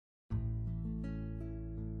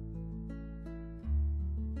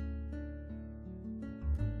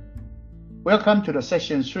Welcome to the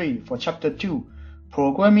session 3 for chapter 2,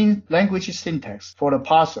 Programming Language Syntax for the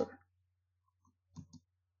Parser.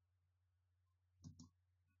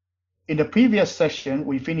 In the previous session,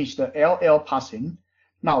 we finished the LL parsing.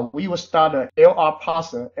 Now we will start the LR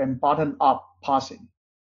parser and bottom-up parsing.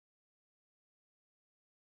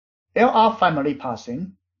 LR family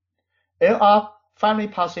parsing. LR family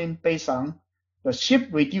parsing based on the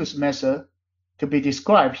shift-reduce method to be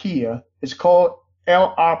described here is called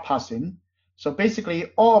LR parsing. So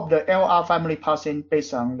basically, all of the LR family parsing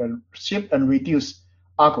based on the shift and reduce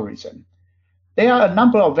algorithm. There are a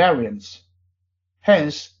number of variants.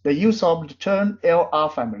 Hence, the use of the term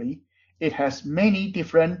LR family, it has many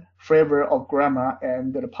different flavors of grammar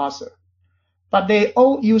and the parser. But they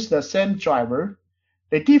all use the same driver.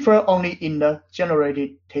 They differ only in the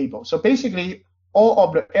generated table. So basically, all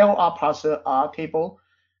of the LR parser are table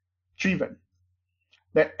driven.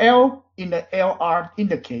 The L in the LR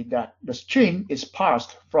indicate that the string is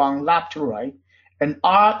parsed from left to right, and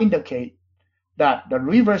R indicate that the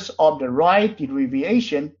reverse of the right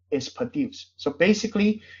derivation is produced. So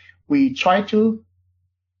basically, we try to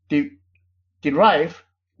derive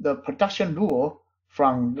the production rule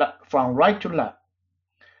from right to left.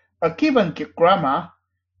 A given grammar,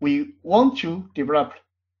 we want to develop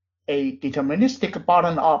a deterministic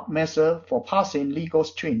bottom-up method for parsing legal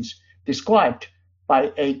strings described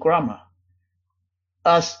by a grammar.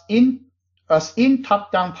 As in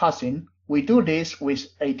top-down parsing, we do this with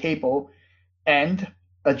a table and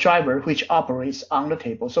a driver which operates on the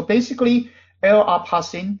table. So basically, LR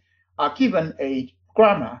parsing are given a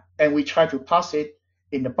grammar, and we try to parse it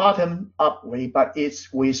in the bottom-up way, but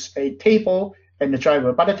it's with a table and the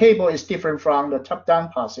driver. But the table is different from the top-down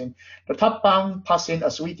parsing. The top-down parsing,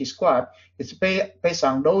 as we described, is based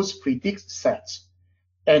on those predict sets.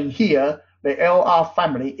 And here, the LR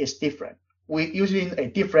family is different. We're using a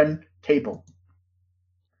different table.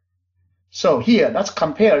 So here, let's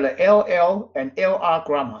compare the LL and LR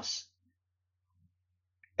grammars.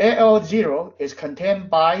 LL0 is contained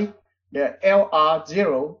by the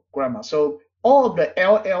LR0 grammar. So all of the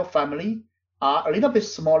LL family are a little bit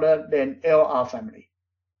smaller than LR family.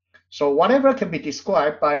 So whatever can be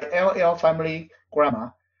described by LL family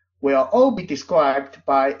grammar will all be described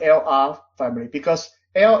by LR family, because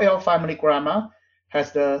LL family grammar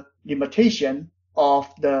has the limitation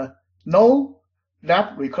of the no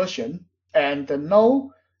left recursion and the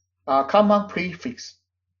no common prefix.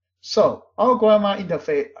 So our grammar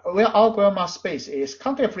interface, where our grammar space is,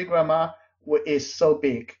 content-free grammar is so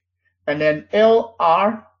big. And then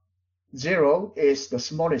LR0 is the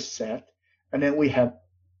smallest set. And then we have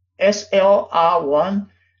SLR1,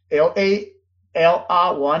 LR1,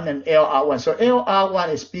 and LR1. So LR1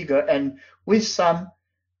 is bigger, and with some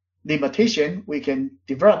limitation, we can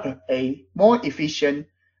develop a more efficient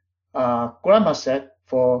grammar set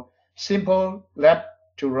for simple left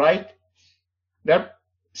to right,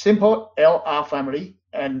 simple LR family,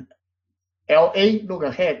 and LA look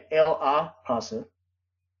ahead LR parser.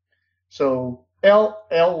 So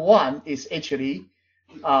LL1 is actually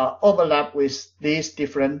overlap with these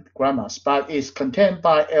different grammars, but is contained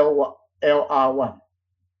by LR1.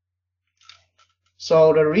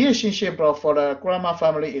 So the relationship for the grammar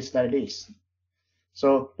family is like this.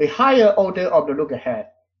 So the higher order of the look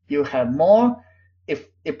ahead, you have more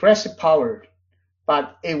expressive power,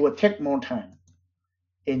 but it will take more time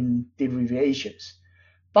in derivations.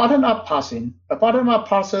 Bottom-up parsing. A bottom-up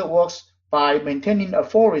parser works by maintaining a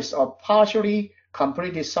forest of partially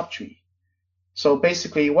completed subtree. So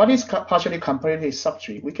basically, what is partially completed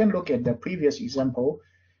subtree? We can look at the previous example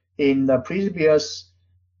in the previous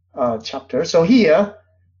chapter. So here,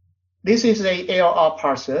 this is a LR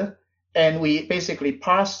parser, and we basically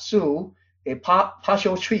parse through a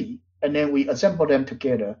partial tree, and then we assemble them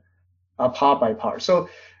together part by part. So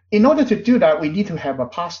in order to do that, we need to have a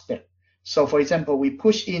parse step. So for example, we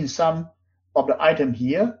push in some of the item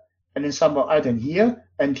here, and then some of the item here,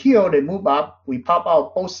 until they move up, we pop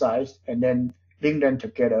out both sides, and then link them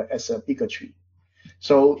together as a bigger tree.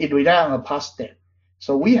 So it relies on a parse step.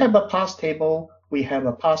 So we have a parse table, we have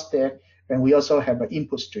a parse step, and we also have an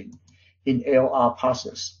input string in LR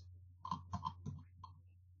parsers.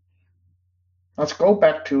 Let's go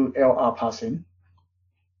back to LR parsing.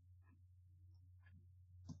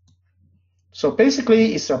 So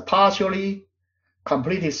basically, it's a partially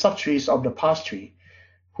completed subtrees of the parse tree,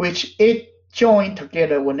 which it joins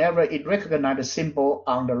together whenever it recognizes a symbol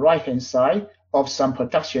on the right-hand side of some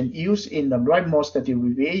production used in the rightmost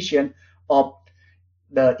derivation of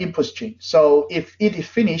the input string. So if it is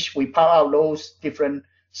finished, we pop out those different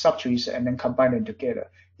subtrees and then combine them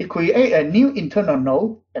together. It creates a new internal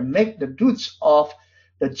node and make the roots of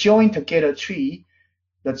the join together tree,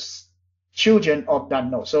 the children of that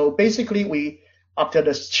node. So basically, after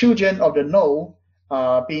the children of the node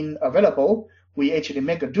being available, we actually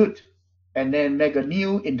make a root and then make a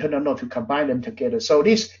new internal node to combine them together. So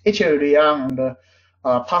this actually on the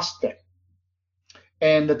pass step.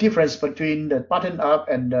 And the difference between the bottom up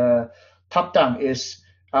and the top down is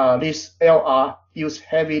this LR use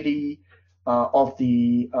heavily of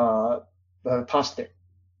the pass step,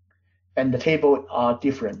 and the table are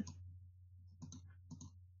different.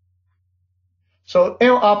 So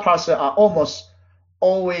LR parser are almost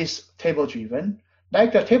always table driven.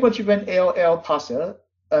 Like the table driven LL parser,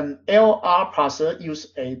 an LR parser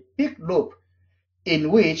use a big loop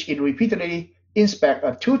in which it repeatedly inspect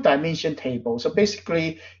a two-dimension table. So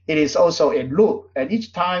basically, it is also a loop, and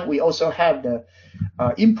each time we also have the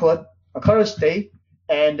input, a current state,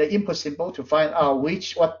 and the input symbol to find out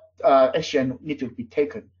what action need to be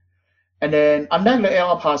taken. And then unlike the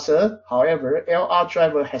LR parser, however, LR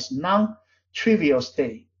driver has non-trivial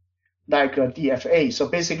state, like a DFA. So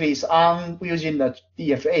basically, it's using the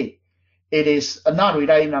DFA. It is not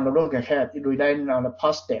relying on the look ahead, it's relying on the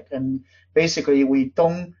pass step. And basically, we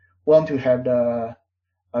don't want to have the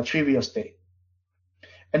trivial state.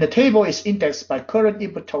 And the table is indexed by current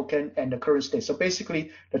input token and the current state. So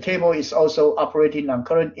basically, the table is also operating on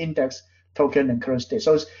current index token and current state.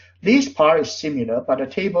 So this part is similar, but the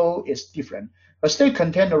table is different. The state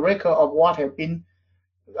contains a record of what have been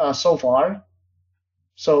so far.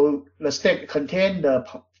 So the state contains the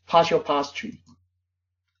partial pass tree.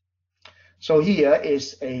 So here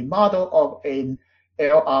is a model of an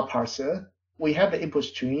LR parser. We have the input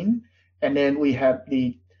stream, and then we have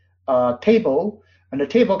the table, and the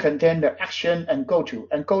table contains the action and go to,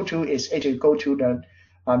 and go to is actually go to the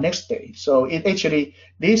next day. So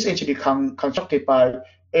this actually constructed by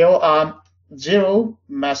LR0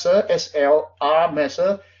 measure, SLR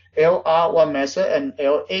measure, LR1 measure, and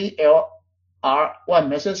LALR1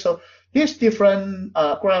 measure. So these different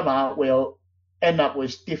grammar will end up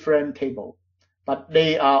with different table, but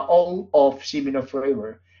they are all of similar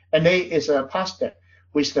flavor. And there is a pass step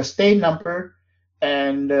with the state number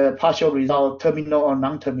and the partial result terminal or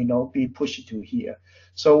non-terminal be pushed to here.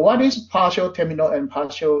 So what is partial terminal and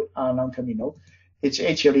partial non-terminal? It's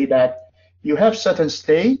actually that you have certain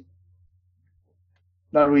state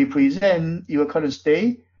that represent your current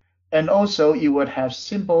state, and also you would have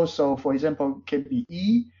symbols. So for example, can be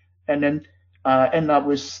E, and then end up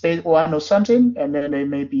with state 1 or something, and then they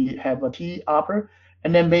maybe have a T upper,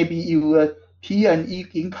 and then maybe you T and E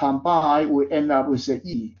in combine will end up with the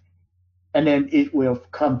E, and then it will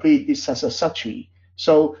complete this as a subtree.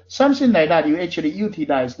 So something like that, you actually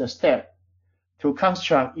utilize the step to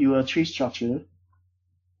construct your tree structure.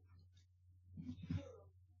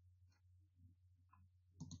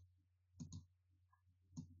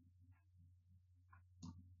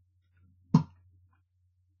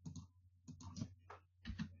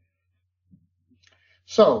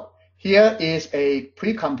 So here is a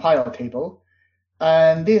precompiled table,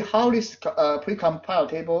 and how this precompiled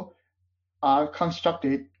table are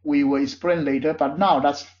constructed, we will explain later. But now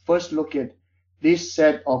let's first look at this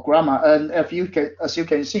set of grammar. And as you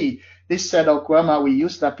can see, this set of grammar we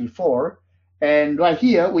used that before, and right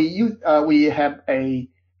here we have a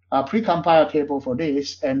precompiled table for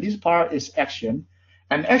this, and this part is action,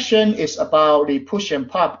 and action is about the push and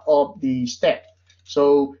pop of the stack.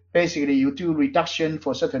 So basically, you do reduction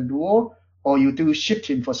for certain rule, or you do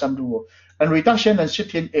shifting for some rule. And reduction and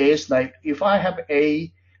shifting is like if I have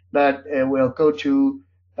A that will go to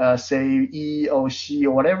say E or C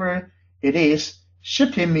or whatever it is,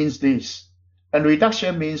 shifting means this, and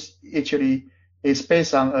reduction means actually it's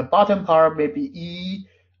based on a bottom part, maybe E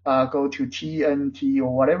go to T and T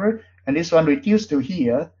or whatever, and this one reduced to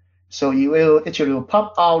here. So you will actually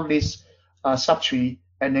pop out this subtree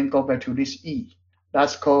and then go back to this E.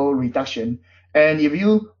 That's called reduction. And if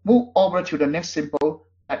you move over to the next symbol,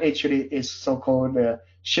 that actually is so-called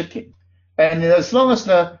shifting. And as long as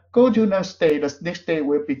the go to next state, the next state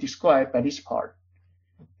will be described by this part.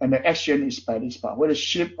 And the action is by this part, whether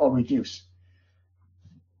shift or reduce.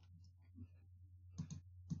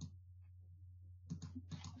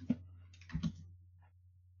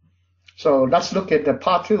 So let's look at the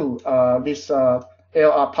part 2, this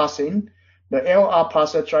LR passing, the LR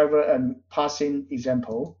parser driver and passing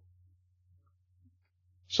example.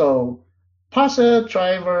 So parser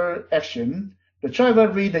driver action, the driver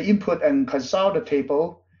read the input and consult the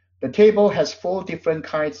table. The table has 4 different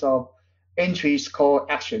kinds of entries called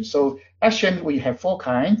action. So action, we have 4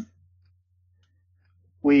 kinds.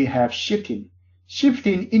 We have shifting.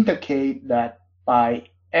 Shifting indicate that by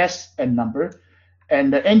S and number,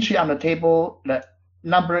 and the entry on the table, the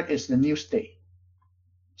number is the new state.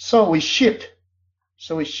 So we shift.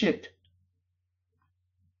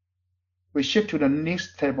 We shift to the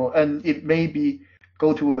next table, and it may be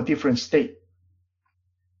go to a different state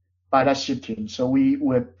by that shifting. So we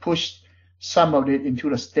will push some of it into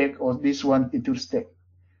the stack, or this one into the stack.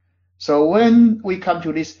 So when we come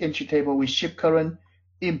to this entry table, we shift current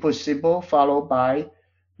input symbol followed by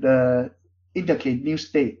the indicate new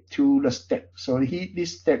state to the stack. So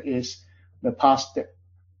this stack is the pass stack.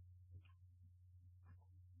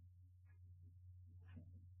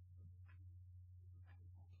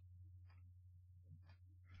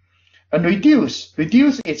 And reduce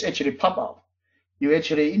is actually pop out. You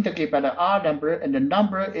actually indicate by the R number, and the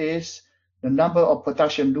number is the number of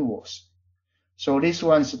production rules. So this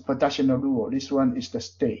one is production rule. This one is the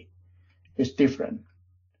state. It's different.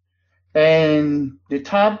 And the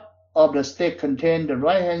top of the stack contains the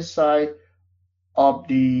right-hand side of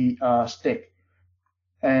the stack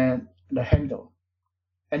and the handle.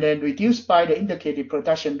 And then reduce by the indicated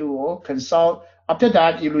production rule. Consult. After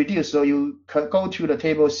that, you reduce, so you go to the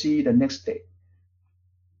table C, the next state.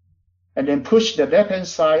 And then push the left-hand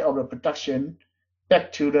side of the production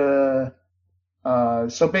back to the,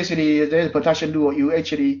 so basically the production rule, you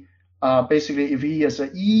actually, basically if he has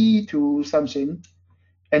an E to something,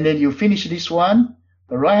 and then you finish this one,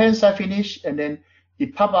 the right-hand side finish, and then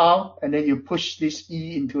it pop out, and then you push this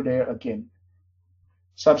E into there again.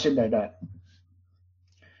 Something like that.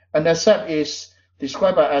 And accept is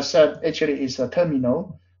described by accept actually is a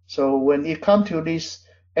terminal. So when it comes to this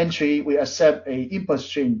entry, we accept a input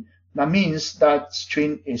string. That means that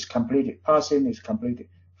string is completed. Parsing is completed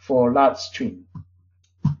for that string.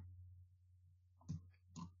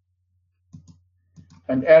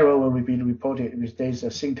 An error will be reported if there is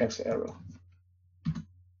a syntax error.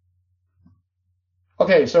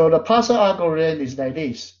 Okay, so the parser algorithm is like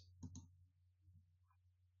this.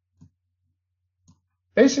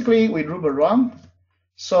 Basically, we loop around.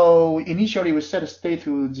 So initially, we set a state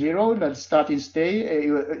to 0, the starting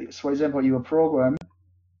state. For example, your program,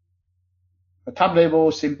 the top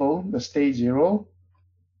level symbol, the state 0.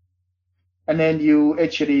 And then you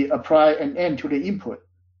actually apply an end to the input.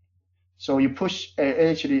 So you push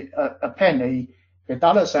actually append a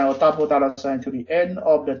dollar sign or double dollar sign to the end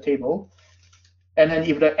of the table. And then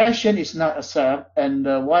if the action is not accept and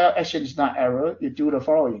the while action is not error, you do the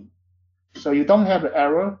following. So you don't have the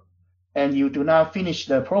error and you do not finish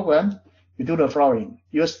the program, you do the following.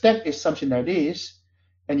 Your stack is something like this,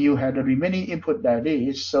 and you have the remaining input like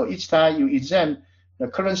this. So each time you examine the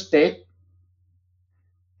current state,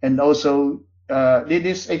 and also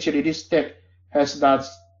this stack has that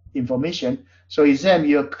information. So examine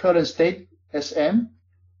your current state SM,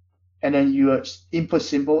 and then your input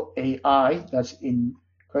symbol AI that's in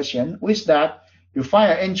question. With that, you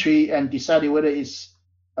find an entry and decide whether it's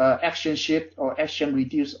action shift or action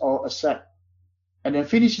reduce or accept. And then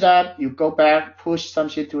finish that, you go back, push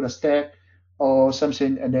something to the stack or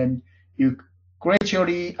something, and then you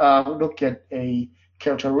gradually look at a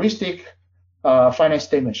characteristic finite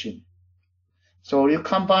state machine. So you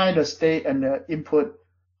combine the state and the input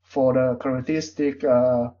for the characteristic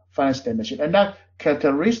finite state machine. And that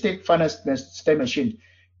characteristic finite state machine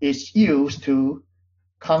is used to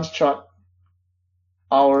construct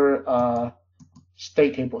our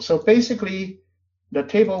state table. So basically, the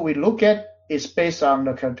table we look at is based on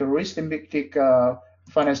the characteristic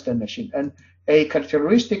finite state machine. And a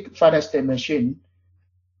characteristic finite state machine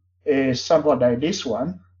is somewhat like this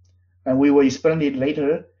one, and we will explain it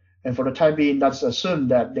later. And for the time being, let's assume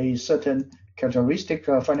that there is certain characteristic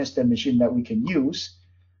finite state machine that we can use.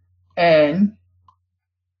 And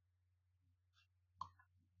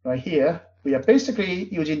right here, we are basically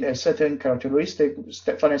using a certain characteristic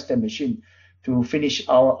finite state machine to finish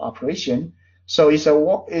our operation. So this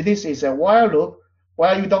is a while loop.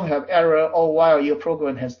 While you don't have error or while your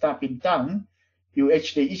program has not been done, you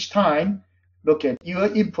actually each time look at your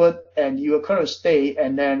input and your current state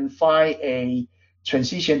and then find a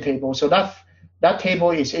transition table. So that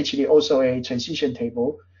table is actually also a transition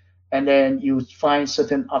table. And then you find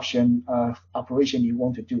certain option operation you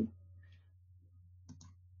want to do.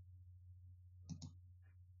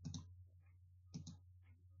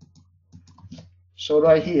 So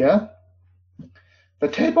right here, the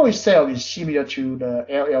table itself is similar to the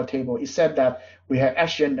LL table, except that we have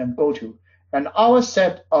action and go to. And our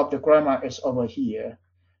set of the grammar is over here.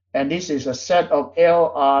 And this is a set of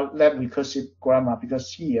LR left recursive grammar,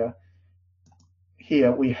 because here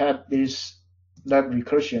we have this left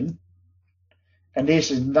recursion, and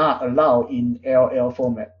this is not allowed in LL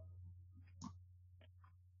format.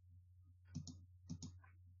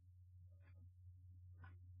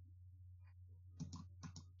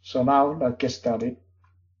 So now let's get started.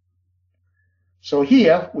 So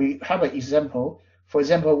here we have an example. For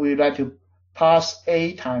example, we like to pass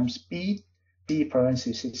A times B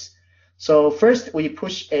parentheses. So first we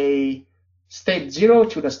push a state 0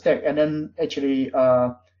 to the stack, and then actually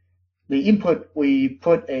the input we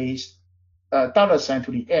put a dollar sign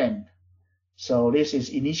to the end. So this is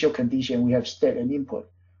initial condition. We have state and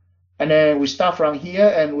input. And then we start from here,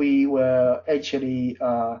 and we will actually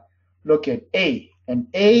look at A. And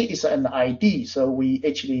A is an ID, so we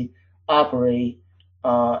actually operate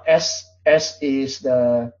S is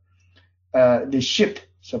the shift.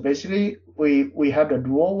 So basically, we have the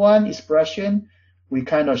dual one expression. We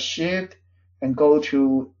kind of shift and go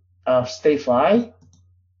to state 5.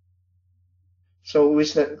 So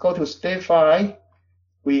with the go to state 5,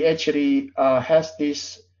 we actually has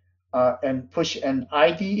this and push an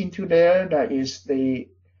ID into there. That is the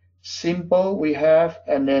symbol we have,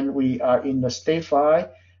 and then we are in the state 5.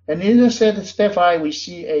 And in the state 5, we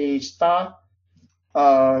see a star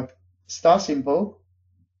symbol.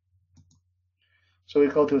 So we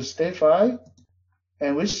go to state 5,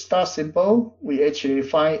 and with star symbol, we actually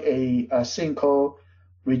find a thing called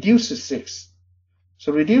reduce 6.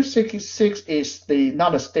 So reduce 6 is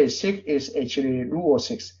not a state. 6 is actually rule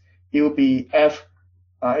 6. It will be F.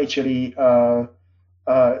 Actually,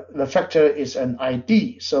 the factor is an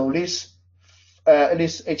ID. So this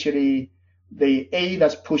actually the A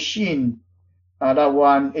that's pushed in, that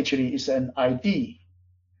one actually is an ID.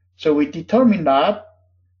 So we determine that.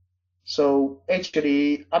 So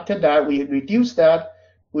actually after that we reduce that.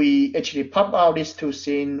 We actually pop out these two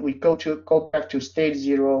things. We go back to state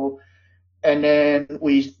 0, and then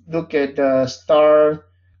we look at the star.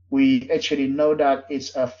 We actually know that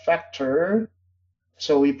it's a factor.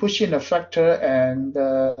 So we push in a factor, and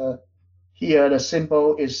here the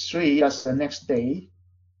symbol is 3. That's the next day.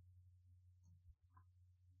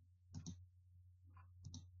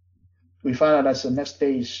 We find out that the next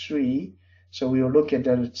day is 3. So we will look at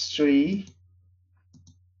the 3.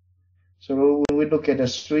 So when we look at the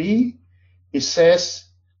 3, it says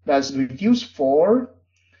that's reduced 4.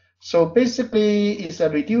 So basically, it's a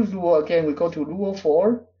reduced rule. Again, we go to rule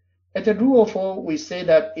 4. At the rule 4, we say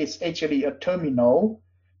that it's actually a terminal,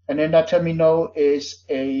 and then that terminal is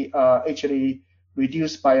actually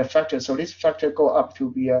reduced by a factor. So this factor go up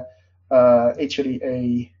to be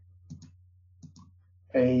actually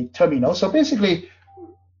a terminal. So basically,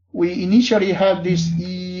 we initially have this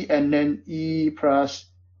E and then E plus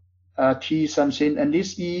T something, and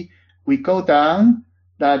this E we go down,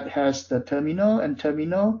 that has the terminal, and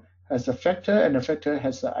terminal has the factor, and the factor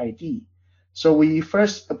has the ID. So we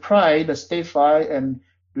first apply the state 5 and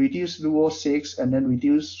reduce rule 6, and then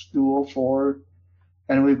reduce rule 4,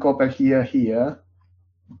 and we go back here.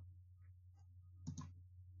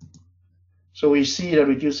 So we see the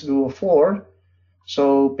reduce rule 4.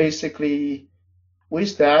 So basically,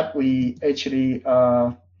 with that, we actually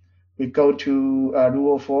we go to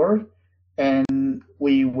rule 4, and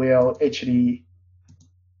we will actually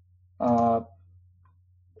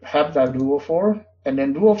have that rule 4, and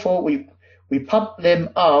then rule 4 we pop them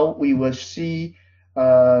out. We will see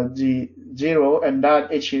the 0, and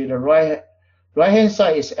that actually the right hand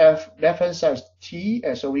side is F, left hand side is T,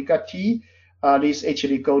 and so we got T. This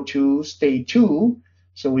actually go to state 2,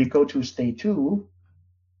 so we go to state 2,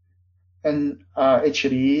 and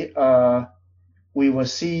actually we will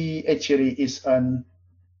see actually is an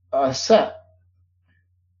accept.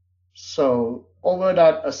 So over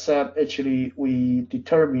that accept, actually we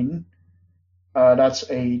determine that's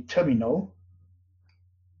a terminal.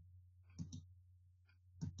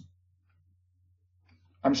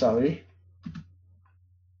 I'm sorry.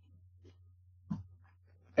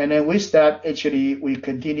 And then with that, actually we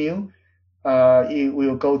continue. It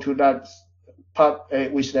will go to that part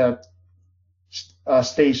with the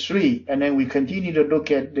stage 3, and then we continue to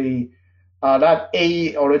look at the that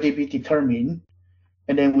A already be determined,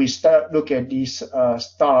 and then we start look at this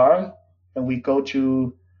star, and we go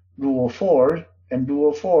to rule 4, and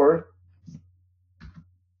rule 4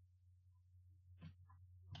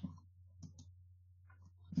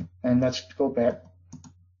 and let's go back.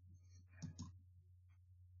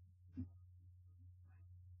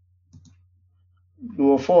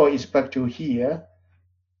 Rule 4 is back to here,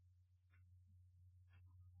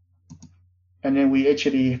 and then we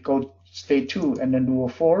actually go state 2 and then rule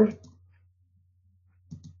 4,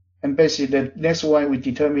 and basically the next one we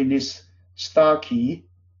determine this star key,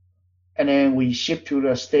 and then we shift to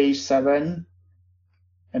the stage 7,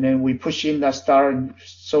 and then we push in that star.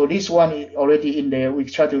 So this one is already in there. We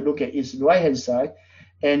try to look at its right hand side,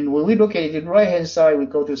 and when we look at the right hand side, we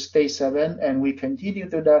go to stage 7, and we continue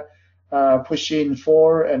to the push in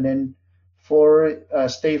 4 and then 4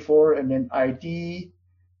 stay 4 and then ID,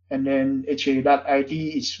 and then actually that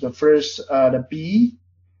ID is the first the B,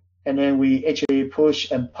 and then we actually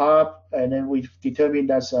push and pop, and then we determine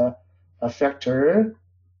that's a factor,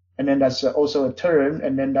 and then that's also a term,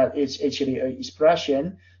 and then that is actually an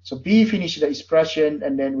expression. So B finish the expression,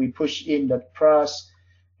 and then we push in the plus,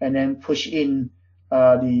 and then push in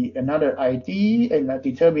the another ID, and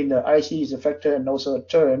determine the IC is a factor and also a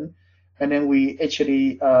term, and then we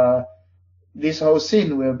actually this whole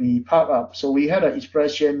thing will be pop up. So we had an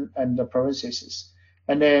expression and the parentheses,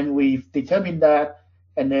 and then we determine that,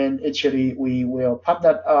 and then actually we will pop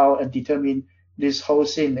that out and determine this whole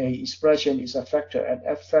thing, a expression is a factor, and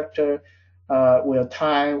F factor will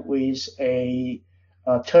time with a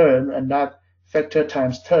term, and that factor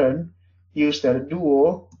times term use the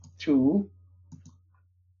dual to,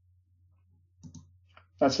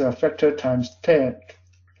 that's a factor times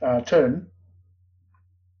term.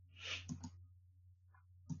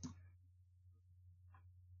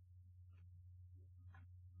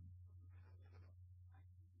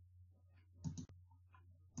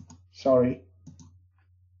 Sorry.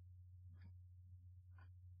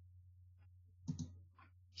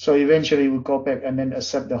 So eventually we go back and then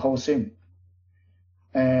accept the whole thing.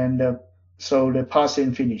 And so the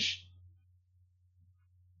parsing finish.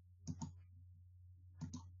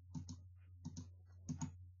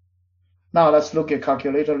 Now let's look at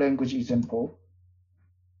calculator language example.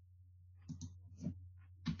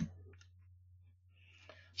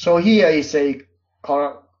 So here is a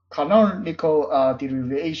canonical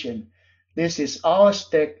derivation. This is our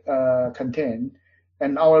stack content,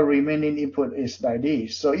 and our remaining input is like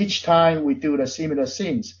this. So each time we do the similar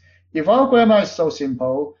things. If our grammar is so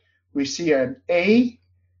simple, we see an A,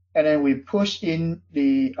 and then we push in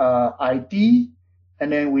the ID,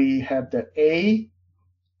 and then we have the A,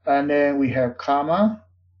 and then we have comma,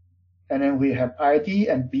 and then we have ID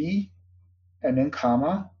and B, and then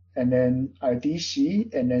comma, and then ID C,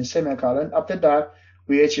 and then semicolon. After that,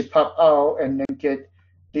 we actually pop out and then get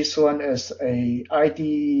this one as a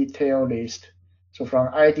ID tail list. So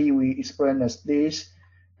from ID, we explain as this,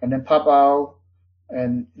 and then pop out,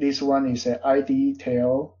 and this one is an ID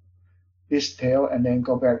tail, this tail, and then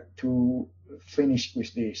go back to finish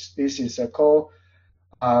with this. This is a called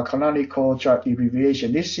canonical chart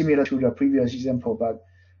abbreviation. This is similar to the previous example, but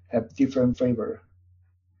have different flavor.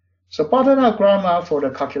 So bottom-up grammar for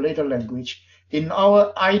the calculator language. In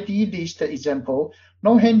our ID list example,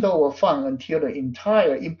 no handle was found until the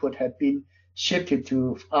entire input had been shifted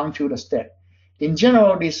onto the stack. In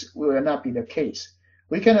general, this will not be the case.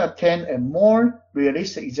 We can obtain a more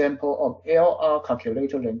realistic example of LR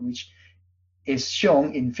calculator language is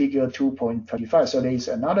shown in figure 2.25. So there is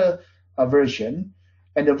another version,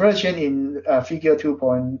 and the version in figure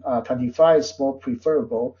 2.25 is more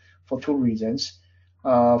preferable for two reasons.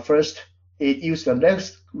 First, it used the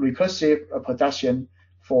less recursive production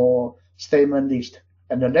for statement list,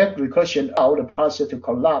 and the left recursion allows the parser to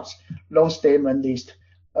collapse long statement list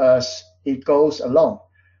as it goes along,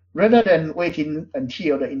 rather than waiting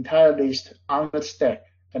until the entire list on the stack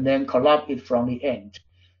and then collapse it from the end.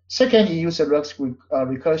 Second, it uses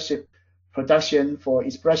recursive production for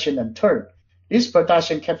expression and term. This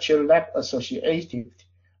production captures left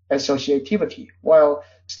associativity while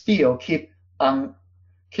still keeping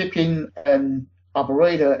an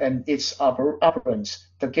operator and its operands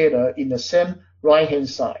together in the same right-hand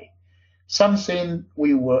side, something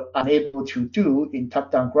we were unable to do in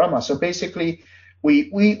top-down grammar. So basically,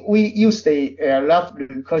 we use the left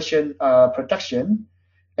recursion production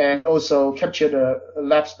and also capture the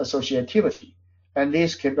left associativity, and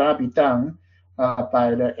this cannot be done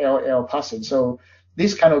by the LL parsing. So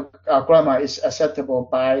this kind of grammar is acceptable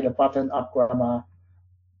by the bottom-up grammar,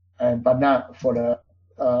 but not for the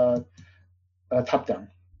top-down.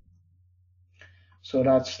 So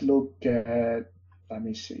let's look at, let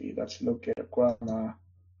me see, let's look at grammar.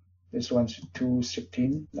 This one's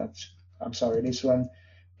 216. I'm sorry, this one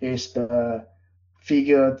is the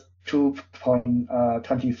figure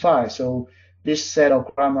 2.25. So this set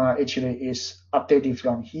of grammar actually is updated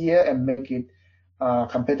from here and make it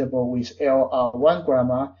compatible with LR1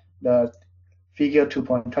 grammar, the figure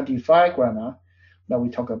 2.25 grammar that we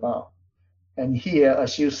talk about. And here,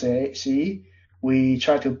 as you see, we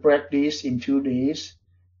try to break this into this,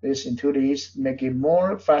 make it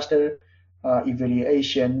more faster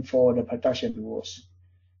evaluation for the production rules.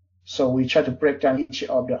 So we try to break down each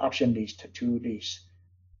of the option list to this.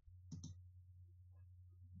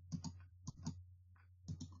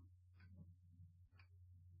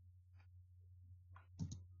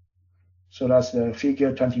 So that's the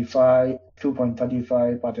figure 25,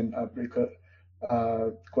 2.25 button up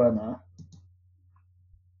grammar.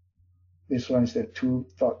 This one is the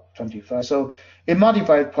 2.25. So it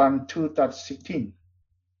modified from 2.16.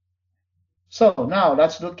 So now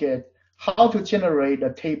let's look at how to generate the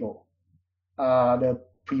table, the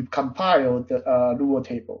pre-compiled Luo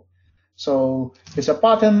table. So it's a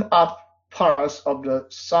bottom-up parse of the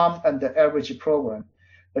sum and the average program.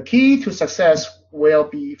 The key to success will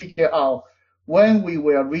be figured out when we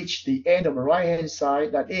will reach the end of the right-hand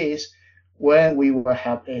side, that is, when we will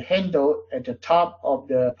have a handle at the top of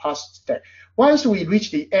the parse stack. Once we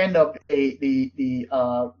reach the end of the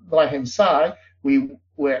right-hand side, we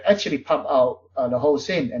will actually pop out the whole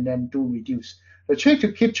thing and then do reduce. The trick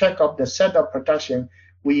to keep track of the set of production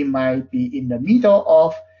we might be in the middle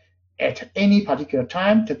of at any particular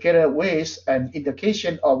time, together with an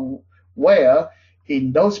indication of where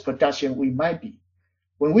in those production we might be.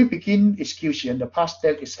 When we begin execution, the parse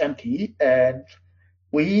stack is empty, and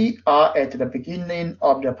we are at the beginning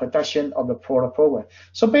of the production of the program.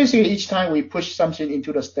 So basically, each time we push something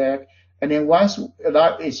into the stack, and then once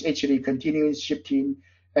that is actually continuing shifting,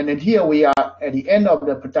 and then here we are at the end of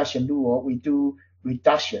the production Luo, we do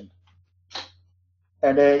reduction.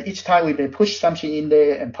 And each time we may push something in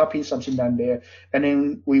there and pop in something down there, and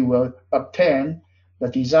then we will obtain the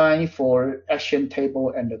design for action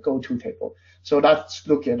table and the go-to table. So let's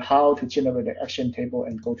look at how to generate the action table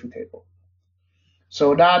and go-to table.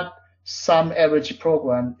 So that sum average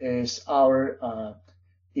program is our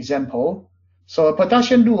example. So a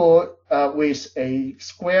production Luo with a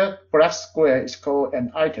square, black square is called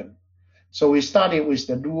an item. So we started with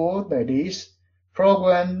the Luo, that is,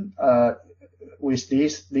 program with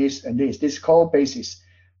this, and this. This called basis.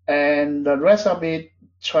 And the rest of it,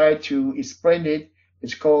 try to explain it,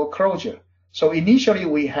 it's called closure. So initially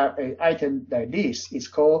we have an item like this. It's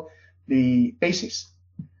called the basis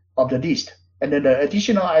of the list. And then the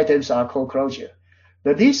additional items are called closure.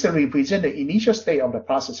 The list represent the initial state of the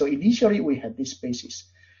process. So initially we have this basis.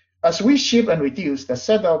 As we shift and reduce, the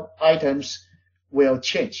set of items will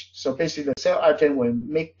change. So basically the set item will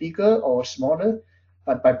make bigger or smaller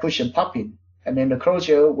by push and popping. And then the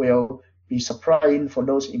closure will be supplying for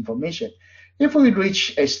those information. If we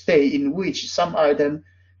reach a state in which some item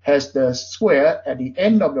has the square at the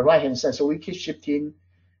end of the right-hand side, so we keep shifting,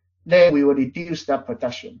 then we will reduce that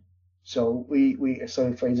production. So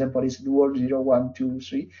so for example, this Luo 0, 1, 2,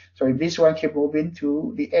 3. So if this one keep moving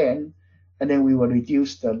to the end, and then we will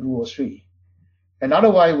reduce the Luo 3. And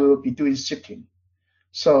otherwise we will be doing shifting.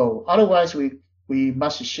 So otherwise we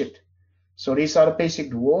must shift. So these are the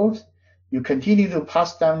basic rules. You continue to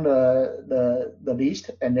pass down the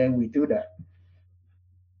list, and then we do that.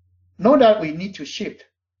 Note that we need to shift,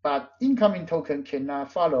 but incoming token cannot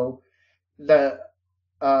follow in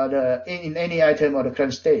any item or the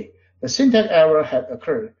current state. The syntax error had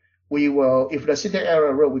occurred. If the syntax error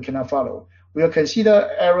occurs, we cannot follow. We will consider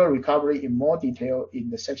error recovery in more detail in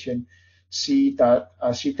the section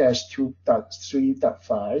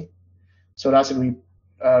C-2.3.5. So that's a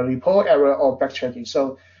report error or backtracking.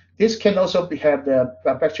 So this can also have the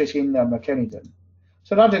backtracking mechanism.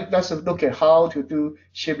 So now let's look at how to do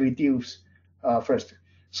shift reduce first.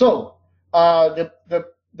 So the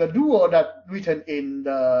Luo that written in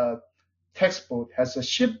the textbook has a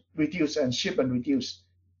shift reduce and shift and reduce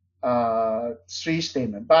 3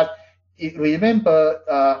 statement. But remember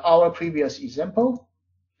our previous example,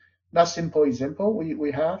 that simple example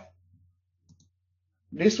we have.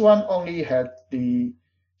 This one only had the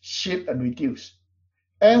shift and reduce.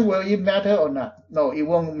 And will it matter or not? No, it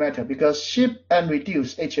won't matter, because shift and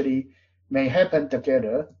reduce actually may happen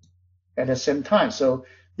together at the same time. So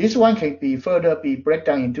this one can be further break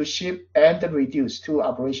down into shift and reduce 2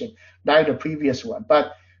 operations like the previous one.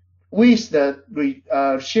 But with the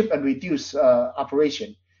shift and reduce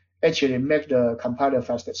operation, actually make the compiler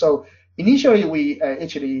faster. So initially we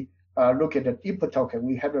actually look at the input token.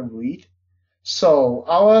 We haven't read. So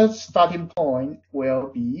our starting point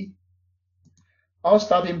will be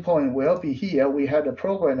here. We have the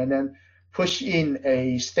program and then push in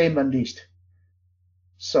a statement list.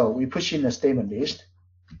 So we push in a statement list.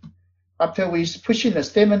 After we push in a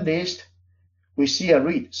statement list, we see a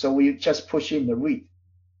read. So we just push in the read.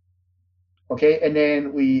 Okay, and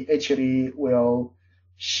then we actually will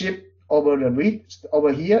shift over the read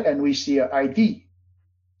over here, and we see an ID.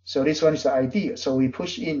 So this one is the ID. So we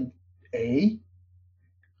push in A.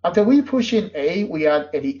 After we push in A, we are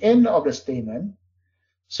at the end of the statement.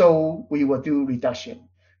 So we will do reduction.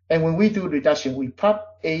 And when we do reduction, we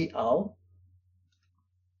pop A out.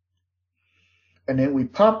 And then we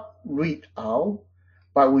pop read out.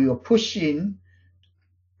 But we will push in.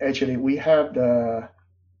 Actually, we have the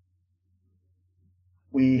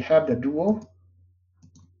we have the dual.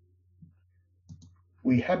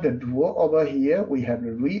 We have the dual over here. We have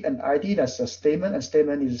the read and ID. That's a statement, and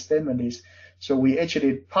statement is a statement list. So we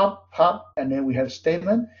actually pop, and then we have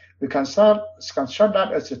statement. We can construct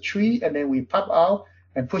that as a tree, and then we pop out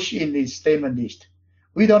and push in the statement list.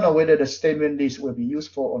 We don't know whether the statement list will be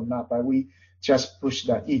useful or not, but we just push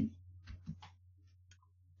that in.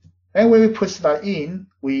 And when we push that in,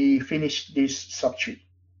 we finish this subtree.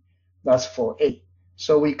 That's for A.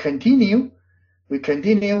 So we continue. We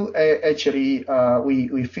finish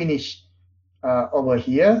over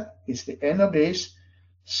here. It's the end of this.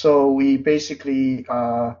 So we basically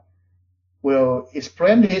will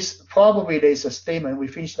explain this. Probably there's a statement. We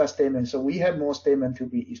finish that statement. So we have more statement to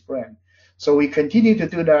be explained. So we continue to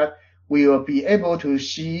do that. We will be able to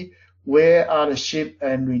see where are the shift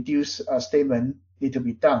and reduce statement need to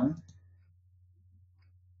be done.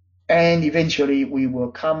 And eventually we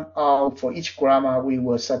will come out for each grammar, we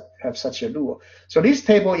will have such a rule. So this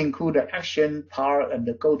table includes the action part and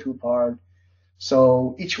the go-to part.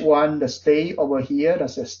 So each one, the stay over here,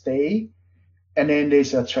 that's a stay. And then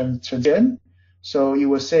there's a transition. So you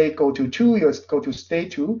will say go to 2, you will go to stay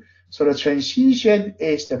 2. So the transition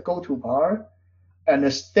is the go-to part. And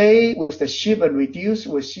the stay with the shift and reduce,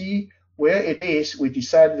 we'll see where it is. We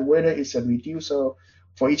decide whether it's a reducer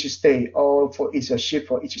for each stay or for it's a shift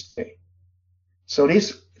for each stay. So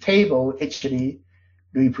this table actually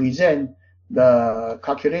represents the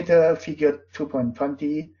calculator figure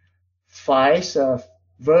 2.25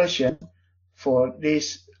 version for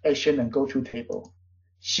this action and go-to table.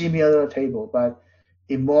 Similar table, but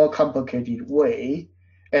in more complicated way.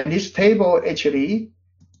 And this table actually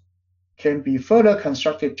can be further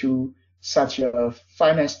constructed to such a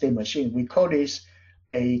finite state machine. We call this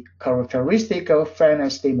a characteristic of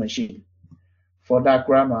finite state machine for that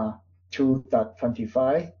grammar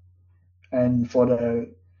 2.25, and for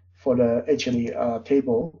the actually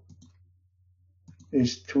table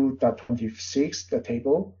is 2.26 the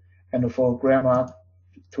table, and for grammar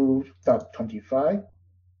 2.25,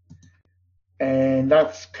 and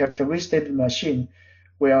that characteristic machine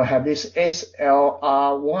will have this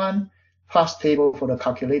SLR1 pass table for the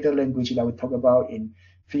calculator language that we talk about in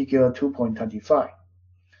figure 2.25.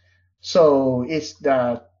 So it's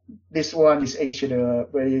that this one is actually a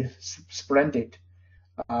very splendid,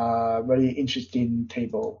 very interesting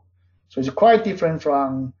table. So it's quite different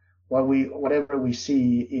from whatever we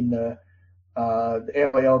see in the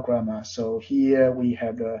LL grammar. So here we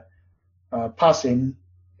have the passing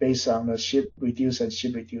based on the shift reduce and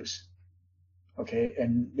shift reduce. Okay,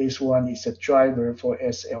 and this one is a driver for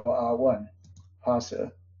SLR1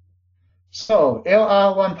 parser. So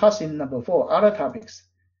LR1 passing number 4, other topics.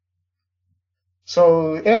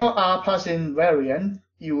 So LR passing variant,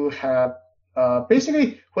 you have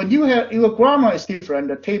basically when you have your grammar is different,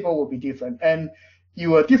 the table will be different, and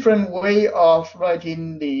your different way of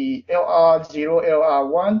writing the LR0,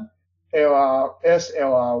 LR1,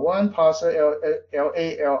 SLR1 parser,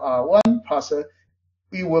 LR1 parser,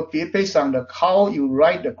 it will be based on how you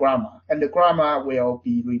write the grammar, and the grammar will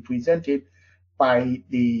be represented by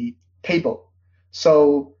the table.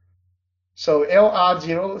 So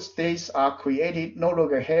LR0 states are created, no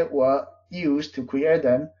loggerhead were used to create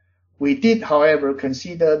them. We did, however,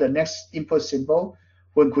 consider the next input symbol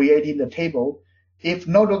when creating the table. If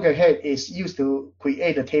no loggerhead is used to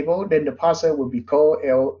create the table, then the parser will be called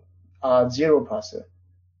LR0 parser.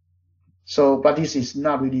 So, but this is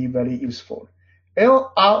not really very useful.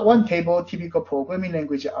 LR1 table, typical programming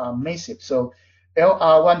language are massive. So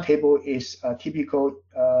LR1 table is a typical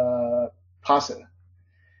parser.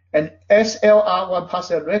 And SLR1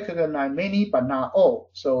 parser recognize many but not all.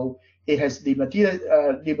 So it has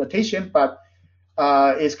limitation, but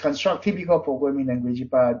it's construct typical programming language,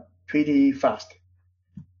 but pretty fast.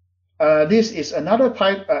 This is another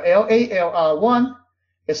type, LR1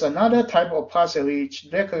 is another type of parser which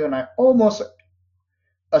recognize almost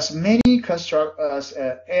as many construct as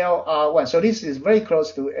LR1. So this is very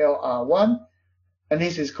close to LR1, and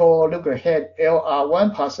this is called look ahead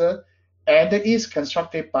LR1 parser, and it is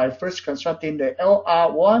constructed by first constructing the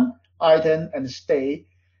LR1 item and state,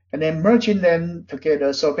 and then merging them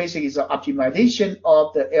together. So basically it's an optimization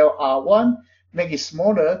of the LR1, make it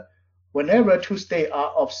smaller whenever two states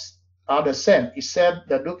are the same, except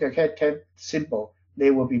the look ahead symbol, they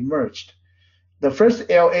will be merged. The first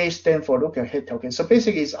LA stands for look ahead token. So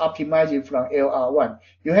basically it's optimizing from LR1.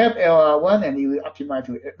 You have LR1 and you optimize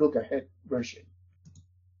to look ahead version.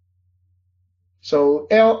 So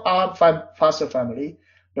LR5 parser family,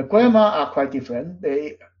 the grammar are quite different.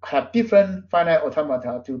 They have different finite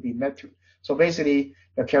automata to be met to. So basically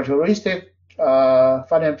the characteristic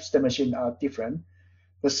finite state machine are different.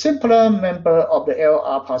 The simpler member of the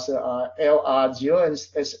LR parser are LR0 and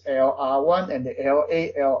SLR1 and the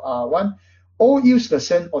LALR1 all use the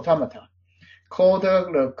same automata called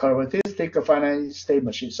the characteristic finite state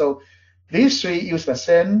machine. So these three use the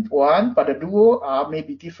same one, but the duo are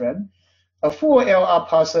maybe different. A full LR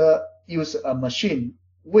parser uses a machine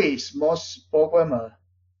with most grammar,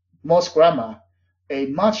 a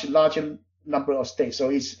much larger number of states, so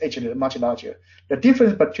it's actually much larger. The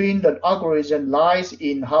difference between the algorithm lies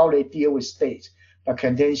in how they deal with states that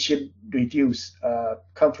contain should reduce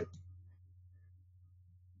conflict.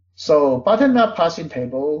 So bottom-up parsing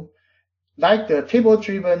table, like the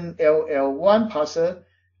table-driven LL1 parser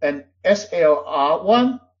and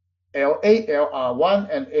SLR1, LALR1,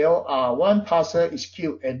 and LR1 parser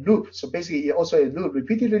execute a loop. So basically, it also a loop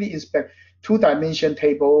repeatedly inspect two-dimension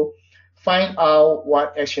table, find out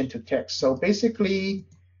what action to take. So basically,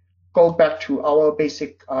 go back to our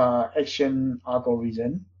basic action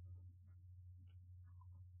algorithm.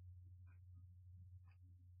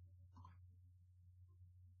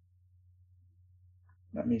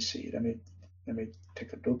 Let me see. Let me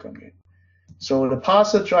take a look on it. So the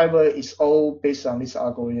parser driver is all based on this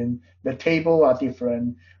algorithm. The table are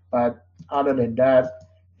different, but other than that,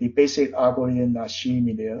 the basic algorithm are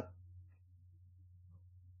similar.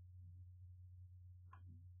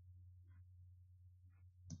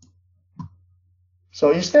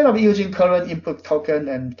 So instead of using current input token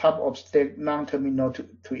and type of state non-terminal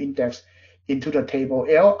to index into the table,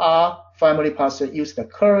 LR family parser use the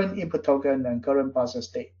current input token and current parser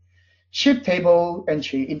state. Shift table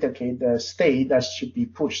entry indicate the state that should be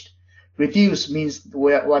pushed. Reduce means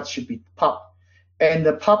what should be popped. And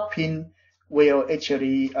the pop pin will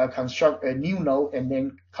actually construct a new node and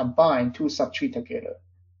then combine two subtree together.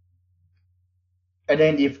 And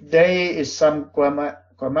then if there is some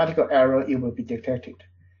grammatical error, it will be detected.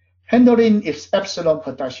 Handling its epsilon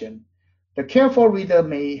production. The careful reader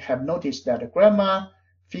may have noticed that the grammar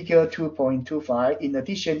figure 2.25, in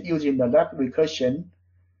addition using the left recursion,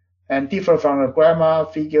 and differ from the grammar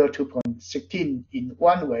figure 2.16 in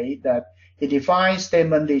one way that it defines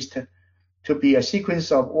statement list to be a sequence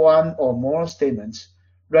of one or more statements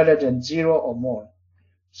rather than zero or more.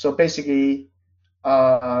 So basically,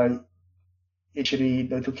 actually,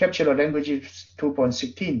 to capture the language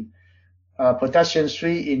 2.16, production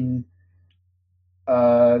 3 in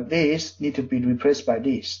this need to be replaced by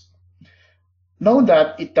this. Note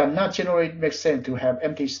that it does not generally make sense to have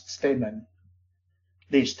empty statement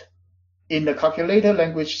list. In the calculator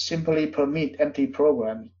language, simply permit empty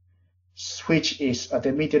program, which is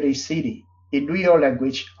admittedly silly. In real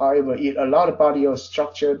language, however, it allows the body of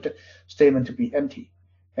structured statement to be empty,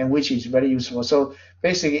 and which is very useful. So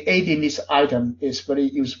basically, adding this item is very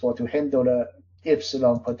useful to handle the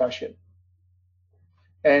epsilon production.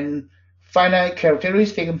 And finite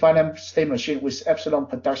characteristic and finite state machine with epsilon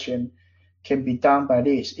production can be done by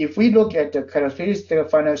this. If we look at the characteristic of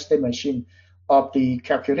finite state machine of the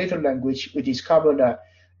calculator language, we discover that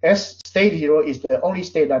S state 0 is the only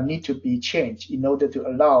state that need to be changed in order to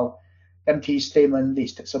allow empty statement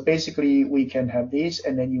list. So basically, we can have this,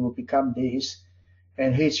 and then you will become this,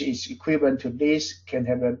 and which is equivalent to this, can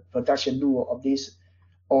have a production rule of this,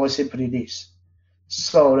 or simply this.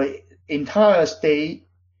 So the entire state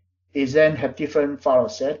is then have different file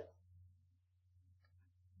set.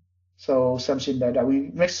 So something like that. We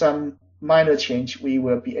make some minor change, we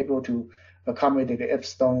will be able to accommodate the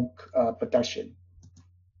epsilon production.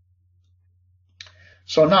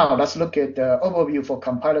 So now let's look at the overview for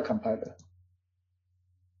compiler.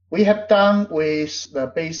 We have done with the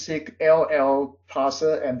basic LL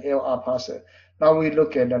parser and LR parser. Now we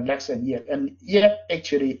look at the lex and yet. And yet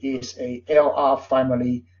actually is a LR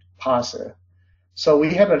family parser. So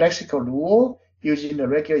we have a lexical rule using the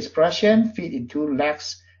regular expression feed into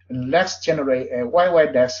lex, and lex generate a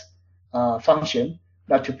YYLex function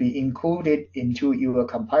that to be included into your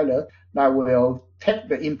compiler that will take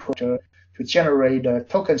the input to generate the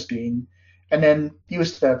token string, and then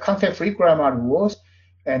use the context-free grammar rules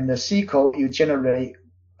and the C code, you generate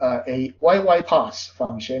a YYParse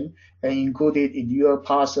function and include it in your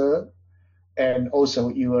parser and also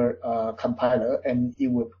your compiler, and it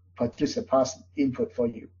will produce a parse input for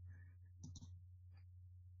you.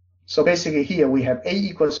 So basically here we have A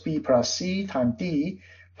equals B plus C times D.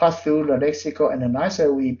 Pass through the lexical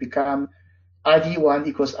analyzer, we become ID1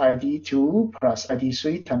 equals ID2 plus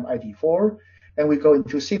ID3 times ID4. And we go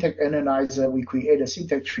into syntax analyzer, we create a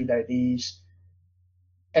syntax tree like this.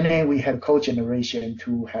 And then we have code generation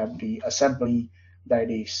to have the assembly like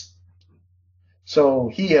this. So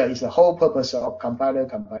here is the whole purpose of compiler.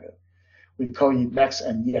 We call it lex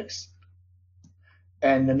and ex.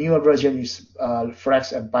 And the newer version is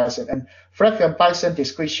Flex and Bison. And Flex and Bison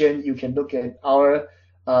description, you can look at our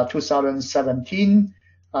 2017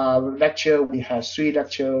 lecture. We have 3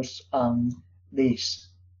 lectures on this.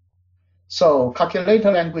 So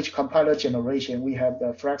calculator language compiler generation, we have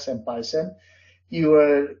the Flex and Bison.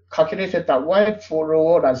 Your calculator.y for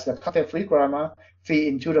row, that's the content-free grammar, feed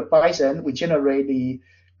into the Bison. We generate the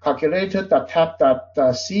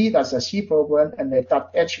calculator.tab.c, that's a C program, and the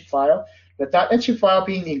 .h file. The .h file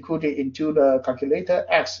being included into the calculator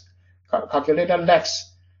X, calculator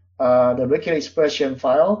lex, the regular expression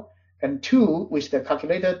file. And 2, with the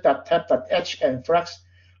calculator.tab.h and flex,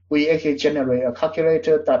 we actually generate a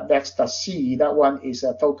calculator.lex.c. That one is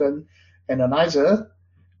a token analyzer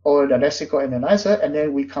or the lexical analyzer. And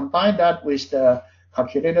then we combine that with the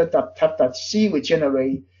calculator.tab.c. We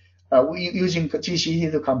generate, using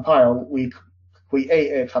GCC to compile, we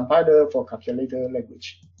create a compiler for calculator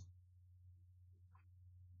language.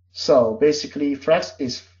 So basically, Flex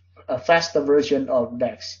is a faster version of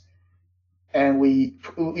Lex. And we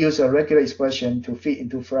use a regular expression to feed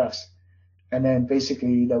into Flex. And then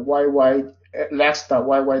basically the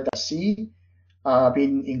lex.yy.c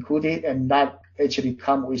being included, and that actually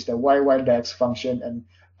come with the yylex function and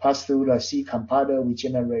pass through the C compiler. We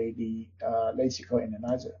generate the lexical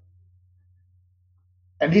analyzer.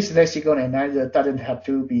 And this lexical analyzer doesn't have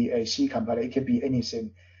to be a C compiler. It can be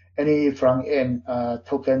anything, any front-end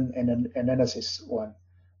token and analysis one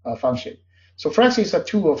function. So Flex is a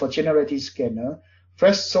tool for generative scanner.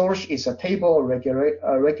 Flex source is a table or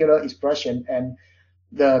regular expression and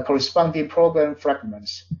the corresponding program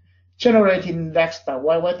fragments. Generating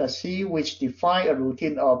lex.yy.c, which define a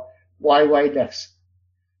routine of yylex.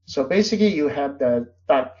 So basically, you have the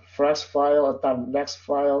 .flex file or .lex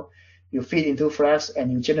file. You feed into Flex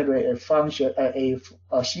and you generate a function, a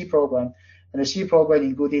C program, and the C program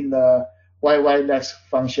including the yylex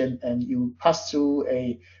function, and you pass through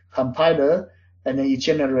a compiler, and then you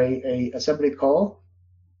generate a assembly call,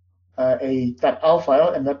 a .out file,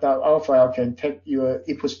 and that .out file can take your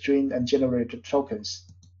input string and generate the tokens.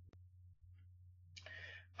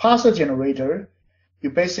 Parser generator, you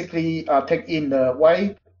basically take in the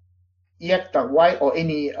ex.y or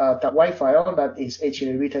any .y file that is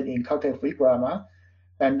actually written in content-free grammar,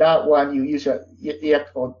 and that one you use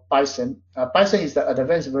ex or Bison. Bison is the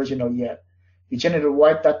advanced version of ex. You generate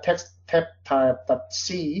y.text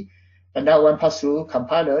type.c, and that one pass through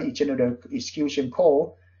compiler. You generate an execution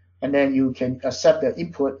call, and then you can accept the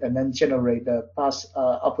input and then generate the pass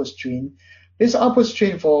output string. This output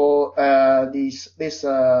string for this ex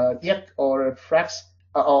or Flex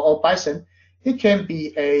or Bison, it can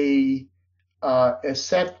be a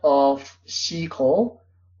set of C code,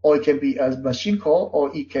 or it can be a machine code,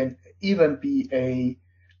 or it can even be a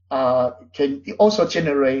can also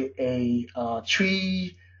generate a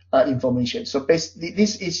tree information. So basically,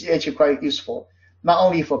 this is actually quite useful, not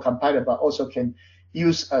only for compiler, but also can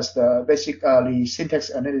use as the basically syntax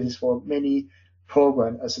analysis for many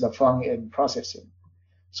programs as the front end processing.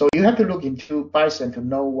 So you have to look into Bison to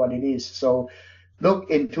know what it is. So look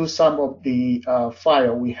into some of the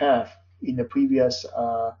file we have in the previous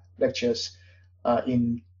lectures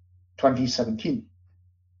in 2017.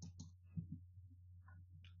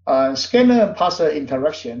 Scanner and parser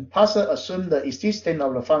interaction. Parser assume the existence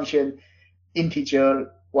of the function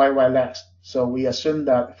integer yylex. So we assume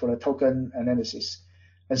that for the token analysis.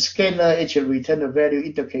 And scanner actually return the value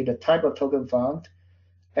indicate the type of token found,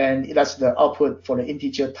 and that's the output for the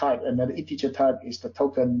integer type, and the integer type is the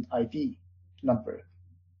token ID number.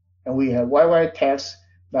 And we have text,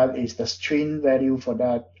 that is the string value for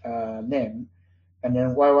that name, and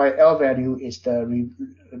then YYL value is the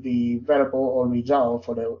variable or result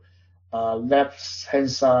for the left hand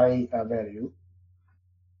side value.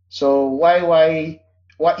 So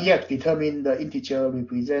YEX determine the integer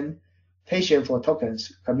representation for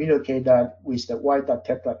tokens, communicate that with the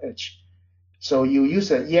y.tab.h. So you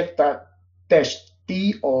use a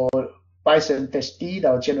ex.-d or bison-d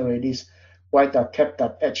that will generate this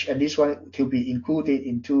y.tab.h, and this one to be included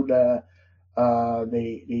into the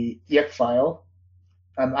ex file.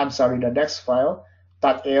 I'm sorry, the next file,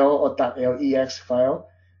 .l or .lex file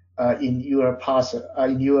in your parser,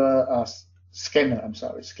 in your scanner. I'm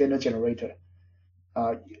sorry, scanner generator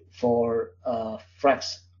for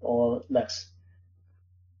Flex or Lex.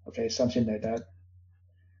 Okay, something like that.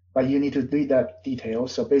 But you need to read that detail.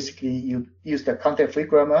 So basically, you use the content-free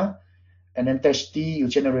grammar, and then -d you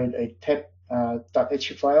generate a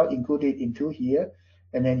tab.h file included into here,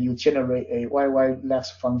 and then you generate a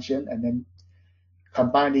yylex function, and then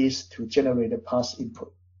combine these to generate a parse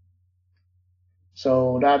input.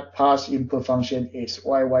 So that parse input function is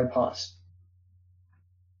yyparse.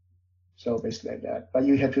 So basically like that. But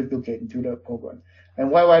you have to look into the program.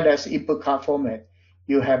 And YY, that's input card format.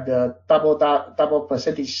 You have the double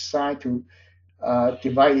percentage sign to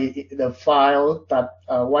divide the file,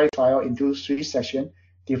 Y file, into 3 sections: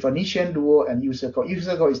 definition, rule, and user code.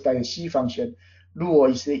 User code is like a C function. Rule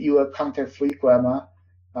is your context-free grammar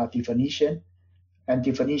definition. And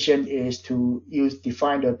definition is to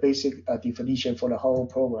define the basic definition for the whole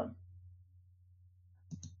program.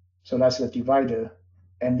 So that's the divider.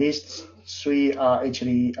 And these 3 are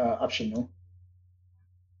actually optional.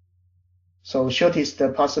 So shortest the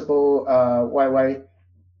possible YY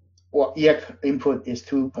EX input is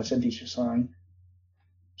 2 percentage sign.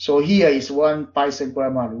 So here is one Python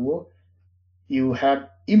grammar rule. You have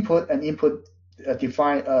input, and input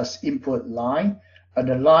defined as input line, and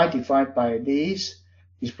the line defined by this,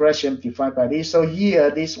 expression defined by this. So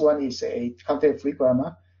here, this one is a context-free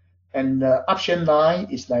grammar, and the option line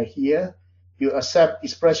is like here. You accept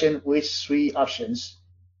expression with 3 options,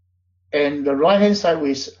 and the right-hand side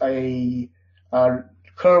with a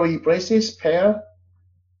curly braces pair.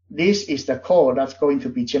 This is the code that's going to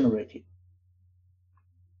be generated.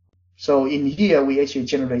 So in here, we actually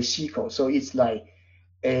generate C code. So it's like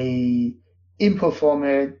a input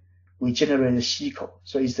format, we generate a C code.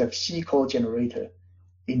 So it's a C code generator,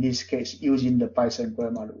 in this case, using the Python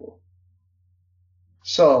grammar rule.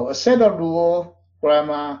 So a set of rule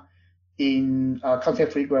grammar in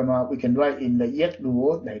context-free grammar, we can write in the EX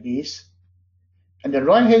rule like this. And the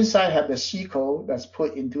right-hand side have the C code that's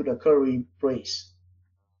put into the curly brace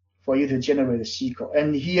for you to generate the C code.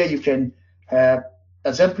 And here you can have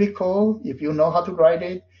assembly code if you know how to write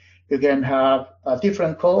it. You can have a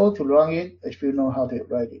different code to run it if you know how to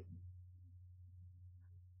write it.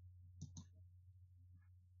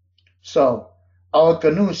 So our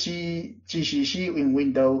GNU C GCC in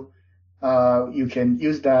Windows, you can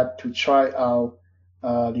use that to try out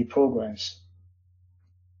the programs.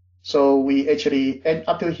 So we actually end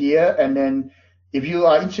up to here, and then if you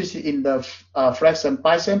are interested in the Flex and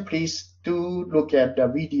Python, please do look at the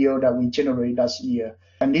video that we generated last year.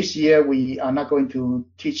 And this year, we are not going to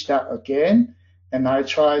teach that again. And I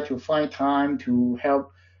try to find time to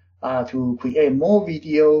help to create more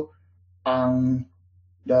video on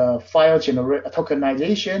the file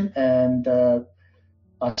tokenization and the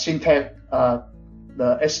syntax,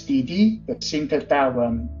 the SDD, the syntax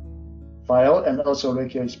diagram file, and also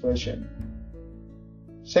regular expression.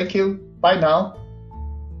 Thank you. Bye now.